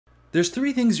There's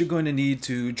three things you're going to need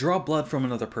to draw blood from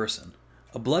another person: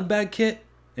 a blood bag kit,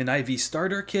 an IV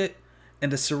starter kit,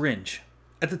 and a syringe.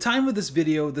 At the time of this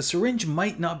video, the syringe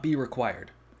might not be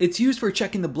required. It's used for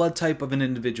checking the blood type of an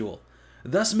individual,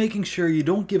 thus making sure you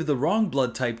don't give the wrong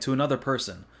blood type to another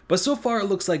person. But so far it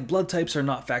looks like blood types are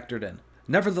not factored in.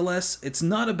 Nevertheless, it's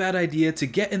not a bad idea to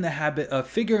get in the habit of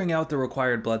figuring out the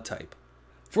required blood type.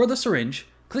 For the syringe,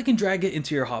 click and drag it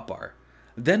into your hotbar.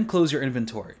 Then close your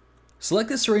inventory. Select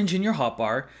the syringe in your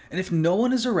hotbar, and if no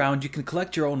one is around, you can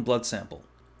collect your own blood sample.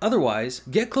 Otherwise,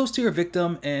 get close to your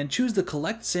victim and choose the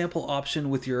Collect Sample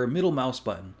option with your middle mouse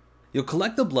button. You'll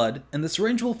collect the blood, and the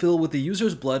syringe will fill with the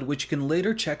user's blood, which you can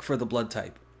later check for the blood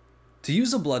type. To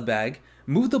use a blood bag,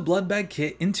 move the blood bag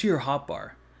kit into your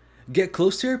hotbar. Get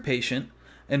close to your patient,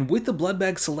 and with the blood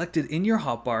bag selected in your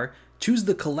hotbar, choose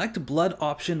the Collect Blood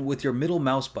option with your middle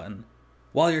mouse button.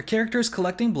 While your character is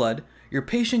collecting blood, your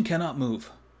patient cannot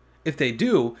move. If they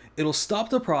do, it'll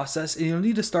stop the process and you'll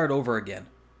need to start over again.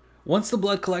 Once the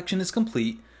blood collection is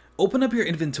complete, open up your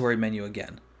inventory menu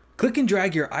again. Click and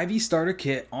drag your IV starter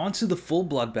kit onto the full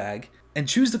blood bag and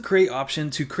choose the Create option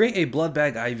to create a blood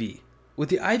bag IV. With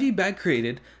the IV bag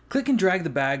created, click and drag the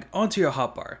bag onto your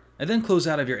hotbar and then close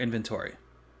out of your inventory.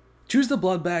 Choose the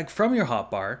blood bag from your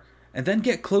hotbar and then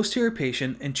get close to your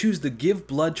patient and choose the Give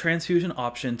Blood Transfusion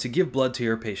option to give blood to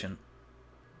your patient.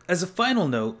 As a final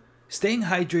note, staying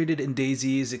hydrated in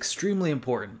DayZ is extremely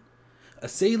important. A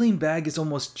saline bag is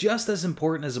almost just as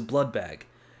important as a blood bag,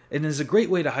 and is a great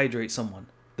way to hydrate someone.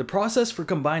 The process for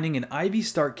combining an IV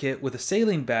start kit with a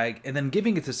saline bag and then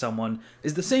giving it to someone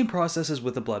is the same process as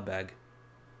with a blood bag.